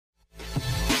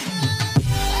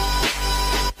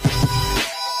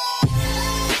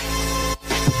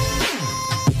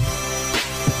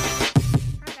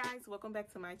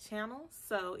back to my channel.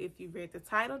 So if you read the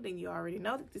title, then you already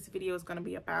know that this video is going to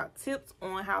be about tips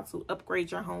on how to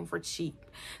upgrade your home for cheap.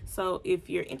 So if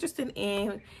you're interested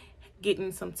in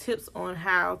getting some tips on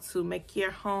how to make your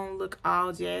home look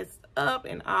all jazzed up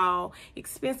and all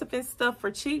expensive and stuff for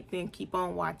cheap, then keep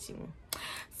on watching.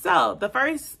 So the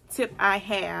first tip I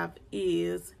have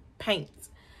is paint.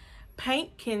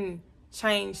 Paint can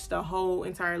change the whole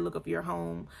entire look of your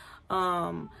home.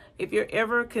 If you're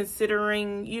ever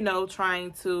considering, you know,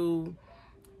 trying to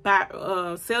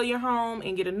buy, sell your home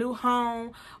and get a new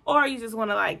home, or you just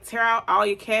want to like tear out all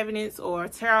your cabinets or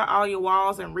tear out all your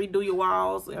walls and redo your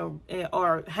walls,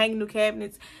 or hang new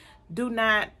cabinets, do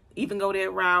not even go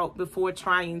that route before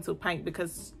trying to paint,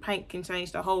 because paint can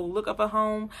change the whole look of a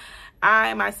home.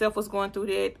 I myself was going through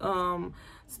that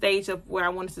stage of where I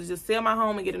wanted to just sell my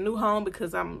home and get a new home,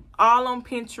 because I'm all on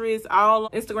Pinterest, all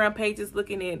on Instagram pages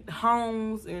looking at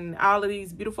homes and all of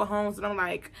these beautiful homes, and I'm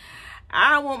like,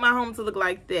 I want my home to look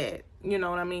like that, you know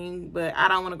what I mean? But I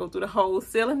don't want to go through the whole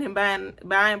selling and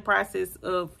buying process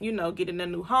of, you know, getting a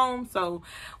new home. So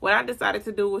what I decided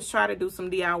to do was try to do some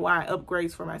DIY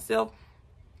upgrades for myself,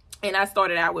 and I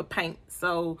started out with paint.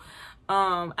 So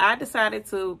I decided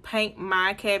to paint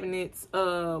my cabinets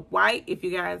white. If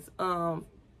you guys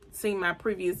seen my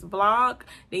previous vlog,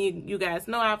 then you guys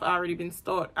know I've already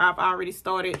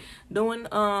started doing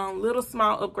little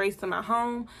small upgrades to my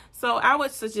home. So I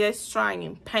would suggest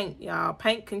trying paint, y'all.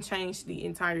 Paint can change the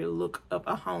entire look of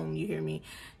a home, you hear me?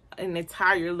 An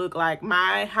entire look. Like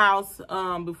my house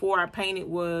before I painted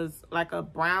was like a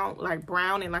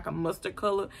brown and like a mustard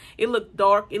color. It looked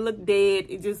dark, it looked dead.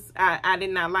 It just I did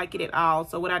not like it at all.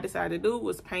 So what I decided to do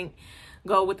was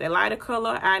go with a lighter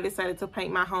color. I decided to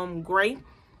paint my home gray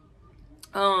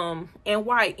and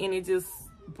white, and it just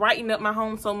brightened up my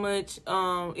home so much.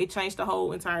 It changed the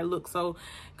whole entire look. So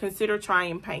consider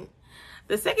trying paint.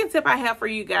 The second tip I have for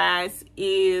you guys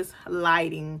is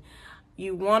lighting.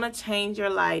 You want to change your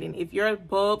lighting. If your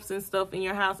bulbs and stuff in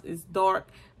your house is dark,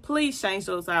 please change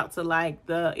those out to like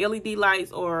the LED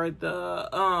lights, or the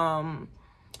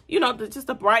you know, just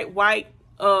the bright white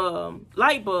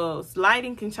light bulbs.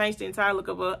 Lighting can change the entire look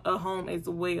of a home as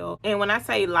well. And when I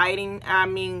say lighting, I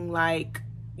mean like,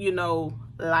 you know,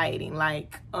 lighting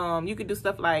like you can do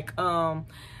stuff like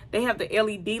they have the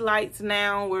LED lights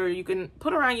now where you can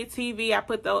put around your TV. I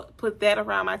put that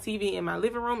around my TV in my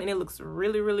living room, and it looks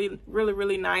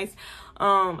really nice.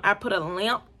 I put a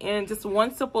lamp, and just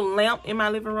one simple lamp in my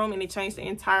living room, and it changed the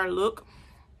entire look.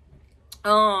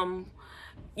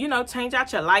 You know, change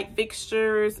out your light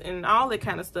fixtures and all that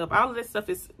kind of stuff. All of that stuff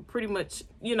is pretty much,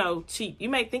 you know, cheap. You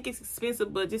may think it's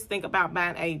expensive, but just think about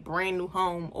buying a brand new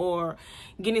home or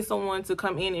getting someone to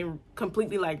come in and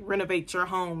completely like renovate your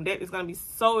home. That is going to be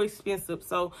so expensive.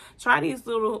 So try these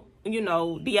little, you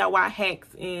know, DIY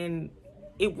hacks, and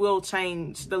it will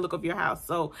change the look of your house.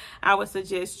 So I would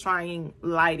suggest trying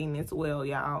lighting as well,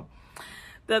 y'all.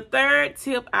 The third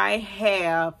tip I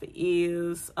have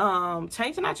is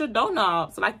changing out your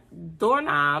doorknobs. Like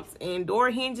doorknobs and door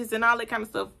hinges and all that kind of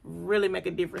stuff really make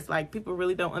a difference. Like people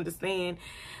really don't understand.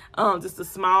 Just the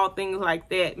small things like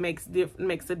that makes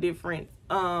a difference.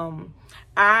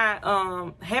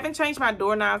 I haven't changed my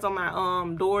doorknobs on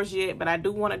my doors yet, but I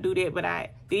do want to do that. But I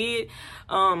did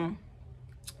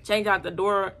change out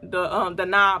the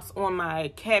knobs on my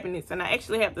cabinets, and I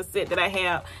actually have the set that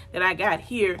I got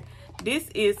here. This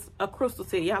is a crystal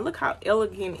set, y'all. Look how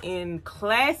elegant and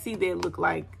classy they look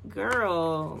like.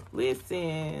 Girl,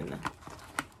 listen,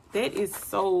 that is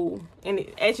so, and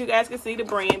as you guys can see, the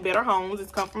brand Better Homes,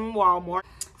 it's come from Walmart.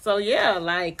 So yeah,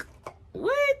 like,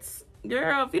 what,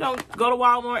 girl? If you don't go to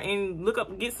Walmart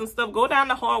and get some stuff, go down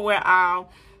the hardware aisle,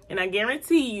 and I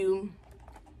guarantee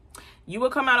you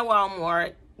will come out of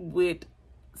Walmart with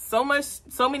so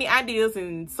many ideas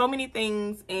and so many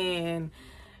things, and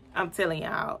I'm telling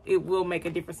y'all, it will make a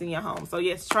difference in your home. So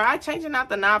yes, try changing out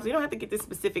the knobs. You don't have to get this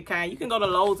specific kind. You can go to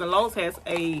Lowe's, and Lowe's has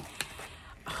a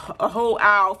whole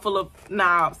aisle full of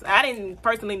knobs. I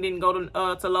personally didn't go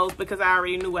to Lowe's because I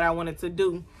already knew what I wanted to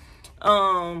do.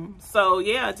 So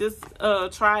yeah, just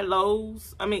try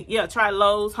Lowe's. Try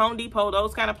Lowe's, Home Depot,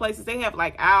 those kind of places. They have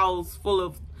like aisles full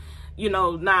of, you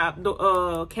know,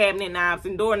 cabinet knobs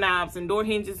and door knobs and door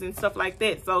hinges and stuff like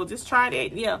that. So just try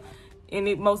that, yeah. And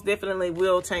it most definitely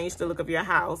will change the look of your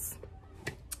house.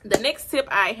 The next tip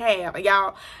I have,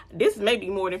 y'all, this may be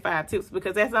more than 5 tips,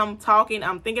 because as I'm talking,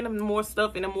 I'm thinking of more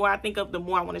stuff, and the more I think of, the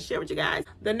more I want to share with you guys.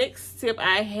 The next tip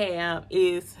I have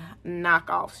is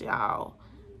knockoffs, y'all.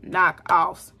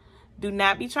 Knockoffs. Do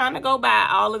not be trying to go buy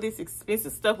all of this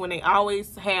expensive stuff when they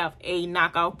always have a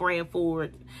knockoff brand for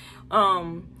it.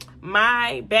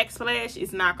 My Backsplash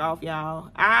is knockoff, y'all.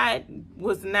 I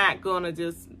was not gonna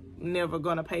just never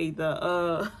gonna pay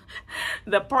the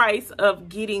price of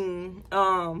getting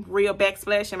real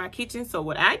Backsplash in my kitchen. So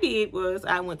what I did was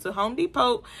I went to Home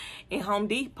Depot, and Home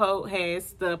Depot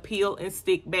has the peel and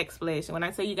stick Backsplash. And when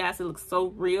I tell you guys it looks so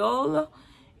real,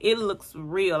 it looks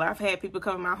real. I've had people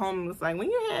come in my home and it's like, when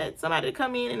you had somebody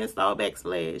come in and install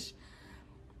Backsplash,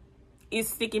 it's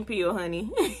stick and peel,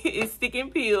 honey. It's stick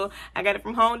and peel. I got it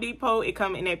from Home Depot. It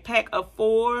come in a pack of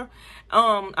 4.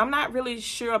 I'm not really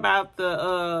sure about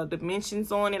the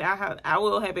dimensions on it. I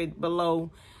will have it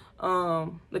below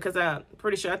because I'm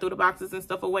pretty sure I threw the boxes and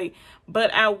stuff away.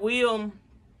 But I will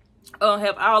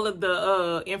have all of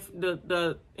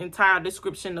the entire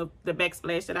description of the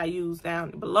Backsplash that I use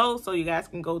down below, so you guys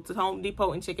can go to Home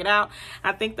Depot and check it out.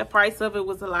 I think the price of it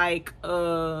was like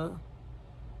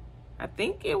I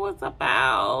think it was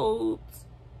about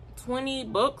 20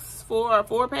 bucks for a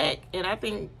 4-pack, and I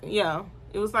think, yeah,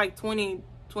 it was like 20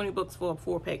 bucks for a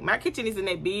 4-pack. My kitchen isn't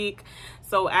that big,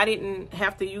 so I didn't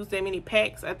have to use that many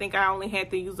packs. I think I only had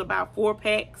to use about 4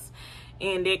 packs,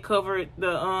 and that covered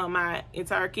the my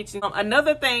entire kitchen.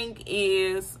 Another thing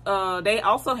is they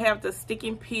also have the stick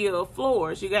and peel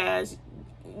floors, you guys.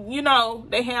 You know,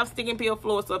 they have stick and peel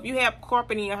floors. So if you have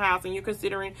carpet in your house and you're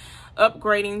considering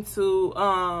upgrading to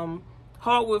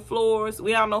hardwood floors,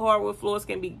 we all know hardwood floors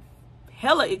can be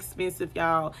hella expensive,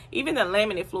 y'all. Even the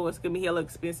laminate floors can be hella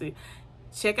expensive.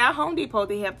 Check out Home Depot.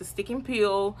 They have the stick and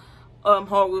peel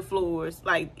hardwood floors.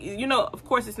 Like, you know, of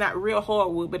course it's not real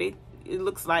hardwood, but it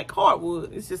looks like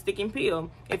hardwood. It's just stick and peel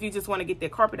if you just want to get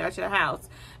that carpet out your house.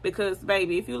 Because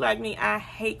baby, if you like me, I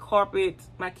hate carpet.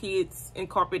 My kids and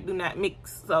carpet do not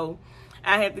mix, so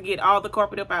I had to get all the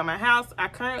carpet up out of my house. I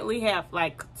currently have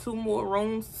like 2 more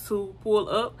rooms to pull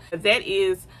up. That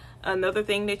is another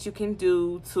thing that you can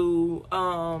do to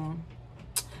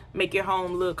make your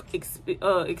home look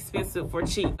expensive for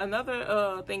cheap.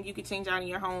 Another thing you can change out in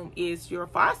your home is your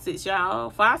faucets, y'all.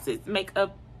 Faucets make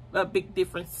a big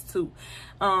difference too.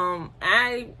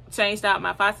 I changed out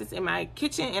my faucets in my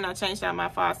kitchen, and I changed out my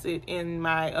faucet in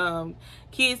my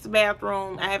kids'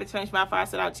 bathroom. I haven't changed my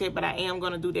faucet out yet, but I am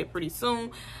going to do that pretty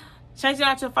soon. Changing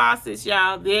out your faucets,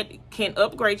 y'all, that can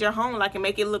upgrade your home, like, and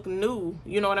make it look new.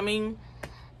 You know what I mean?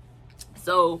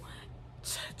 So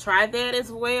try that as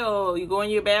well. You go in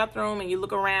your bathroom and you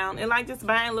look around, and like just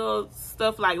buying little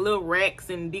stuff like little racks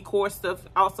and decor stuff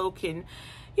also can,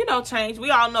 you know, change.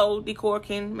 We all know decor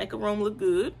can make a room look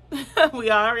good.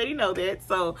 We already know that.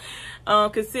 So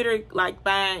consider like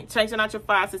changing out your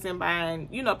faucets and buying,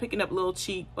 you know, picking up little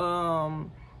cheap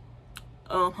home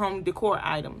decor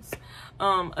items.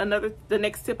 The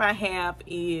next tip I have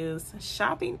is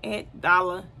shopping at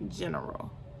Dollar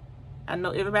General. I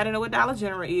know everybody know what Dollar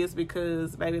General is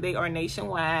because baby, they are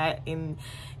nationwide, and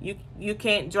you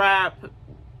can't drive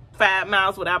 5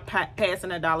 miles without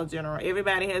passing a Dollar General.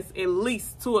 Everybody has at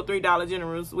least 2 or 3 Dollar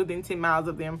Generals within 10 miles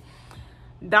of them.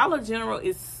 Dollar General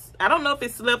is, I don't know if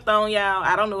it's slept on, y'all.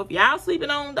 I don't know if y'all sleeping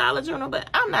on Dollar General, but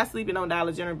I'm not sleeping on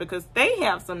Dollar General because they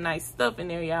have some nice stuff in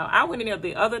there, y'all. I went in there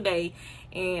the other day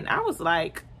and I was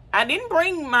like, I didn't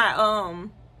bring my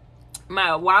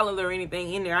my wallet or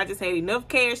anything in there. I just had enough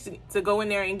cash to go in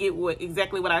there and get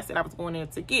exactly what I said I was going there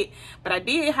to get. But I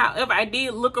did, however, I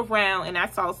did look around and I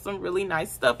saw some really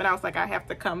nice stuff, and I was like, I have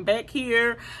to come back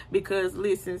here because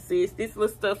listen, sis, this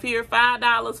little stuff here,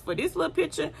 $5 for this little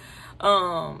picture,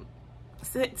 $10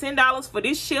 for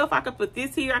this shelf. I could put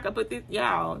this here, I could put this.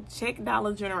 Y'all check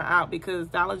Dollar General out because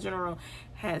Dollar General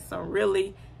has some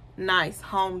really nice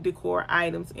home decor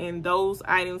items, and those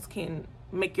items can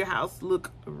make your house look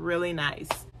really nice.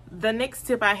 The next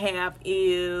tip I have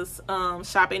is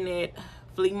shopping at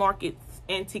flea markets,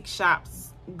 antique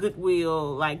shops,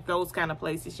 Goodwill, like those kind of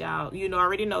places, y'all. You know,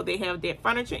 already know they have that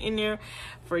furniture in there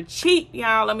for cheap,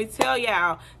 y'all. Let me tell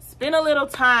y'all, spend a little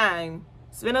time.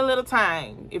 Spend a little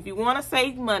time. If you want to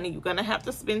save money, you're going to have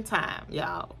to spend time,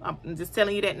 y'all. I'm just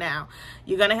telling you that now.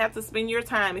 You're going to have to spend your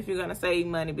time if you're going to save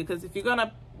money, because if you're going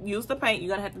to use the paint,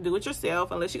 you're going to have to do it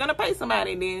yourself unless you're going to pay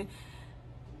somebody. Then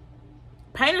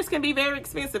painters can be very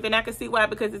expensive, and I can see why,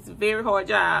 because it's a very hard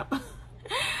job.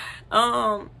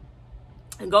 Go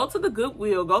to the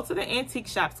Goodwill, go to the antique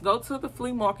shops, go to the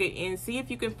flea market, and see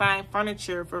if you can find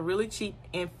furniture for really cheap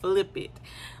and flip it.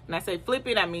 When I say flip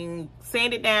it, I mean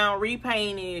sand it down,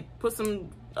 repaint it, put some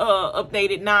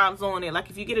updated knobs on it. Like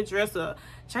if you get a dresser,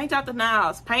 change out the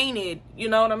knobs, paint it. You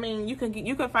know what I mean? You can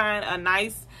find a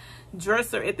nice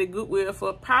dresser at the Goodwill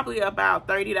for probably about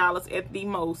 $30 at the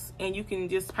most, and you can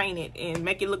just paint it and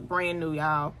make it look brand new,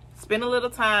 y'all. Spend a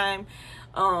little time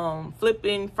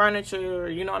flipping furniture,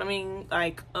 you know what I mean,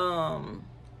 like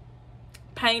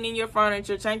painting your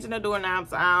furniture, changing the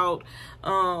doorknobs out,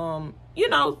 you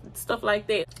know, stuff like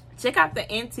that. Check out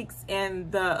the antiques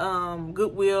and the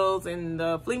Goodwills and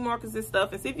the flea markets and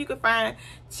stuff, and see if you can find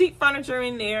cheap furniture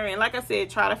in there. And like I said,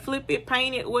 try to flip it,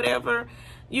 paint it, whatever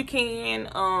you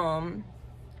can.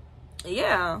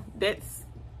 Yeah, that's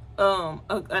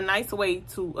a nice way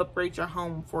to upgrade your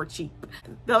home for cheap.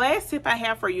 The last tip I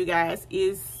have for you guys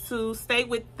is to stay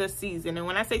with the season. And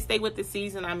when I say stay with the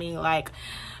season, I mean like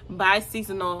buy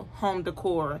seasonal home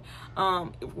decor.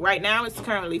 Right now it's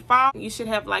currently fall. You should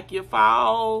have like your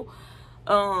fall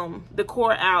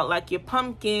decor out, like your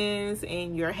pumpkins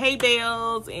and your hay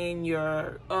bales and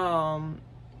your fall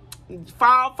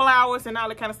flowers and all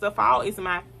that kind of stuff. Fall is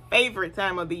my favorite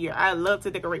time of the year. I love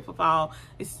to decorate for fall.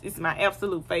 It's my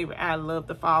absolute favorite. I love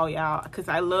the fall, y'all, because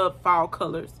I love fall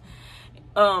colors.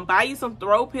 Buy you some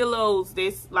throw pillows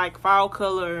that's like fall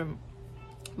color.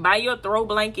 Buy your throw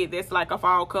blanket that's like a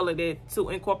fall color to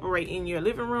incorporate in your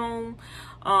living room.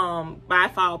 Buy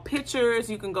fall pictures.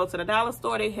 You can go to the dollar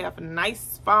store. They have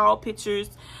nice fall pictures.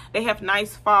 They have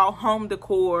nice fall home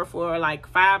decor for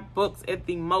like $5 at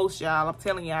the most, y'all. I'm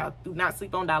telling y'all, do not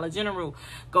sleep on Dollar General.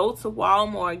 Go to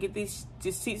Walmart, get these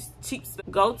just cheap stuff.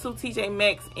 Go to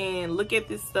TJMAXX and look at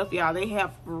this stuff, y'all. They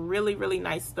have really, really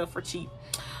nice stuff for cheap.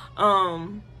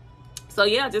 So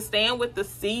yeah, just staying with the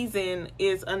season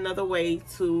is another way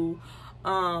to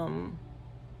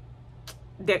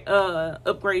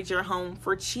upgrade your home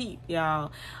for cheap,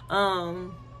 y'all.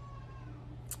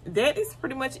 That is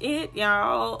pretty much it,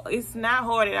 y'all. It's not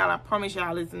hard at all. I promise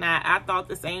y'all it's not. I thought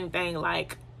the same thing.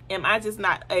 Like, am I just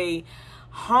not a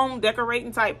home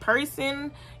decorating type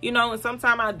person? You know, and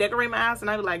sometimes I decorate my house and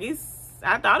I be like,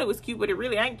 I thought it was cute, but it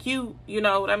really ain't cute. You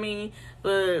know what I mean?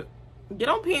 But get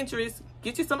on Pinterest,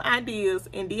 get you some ideas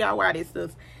and DIY this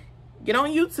stuff. Get on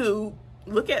YouTube,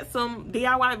 look at some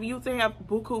DIY views. They have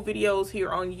buku videos here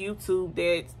on YouTube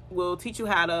that will teach you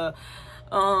how to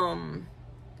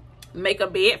make a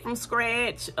bed from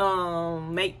scratch,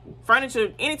 make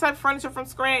furniture, any type of furniture from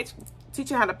scratch,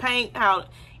 teach you how to paint,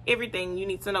 everything you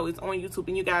need to know is on YouTube.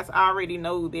 And you guys already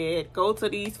know that. Go to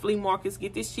these flea markets,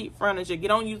 get this cheap furniture, get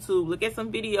on YouTube, look at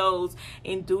some videos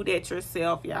and do that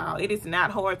yourself, y'all. It is not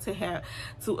hard to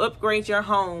upgrade your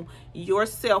home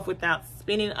yourself without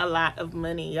spending a lot of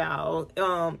money, y'all.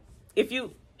 If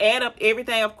you add up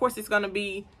everything, of course it's gonna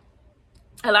be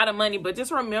a lot of money, but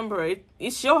just remember,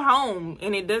 it's your home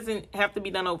and it doesn't have to be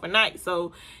done overnight.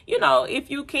 So, you know,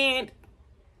 if you can't,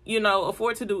 you know,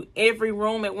 afford to do every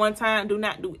room at one time, do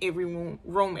not do every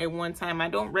room at one time. I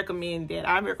don't recommend that.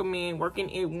 I recommend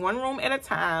working in one room at a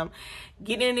time,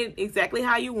 getting it exactly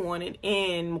how you want it,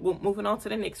 and moving on to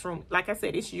the next room. Like I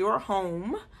said, it's your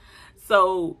home,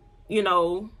 so, you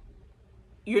know,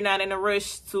 you're not in a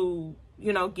rush to,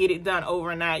 you know, get it done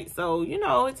overnight. So, you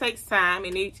know, it takes time,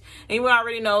 and we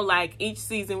already know, like, each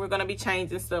season we're going to be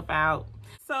changing stuff out.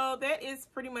 So that is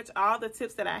pretty much all the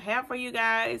tips that I have for you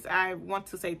guys. I want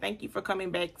to say thank you for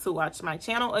coming back to watch my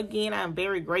channel again. I'm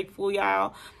very grateful,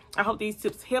 y'all. I hope these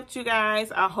tips helped you guys.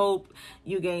 I hope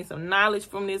you gained some knowledge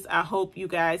from this. I hope you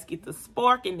guys get the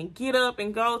spark and the get up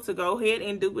and go ahead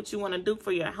and do what you want to do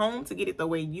for your home to get it the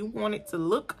way you want it to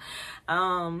look.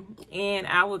 And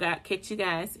I will catch you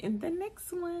guys in the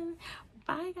next one.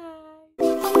 Bye, guys.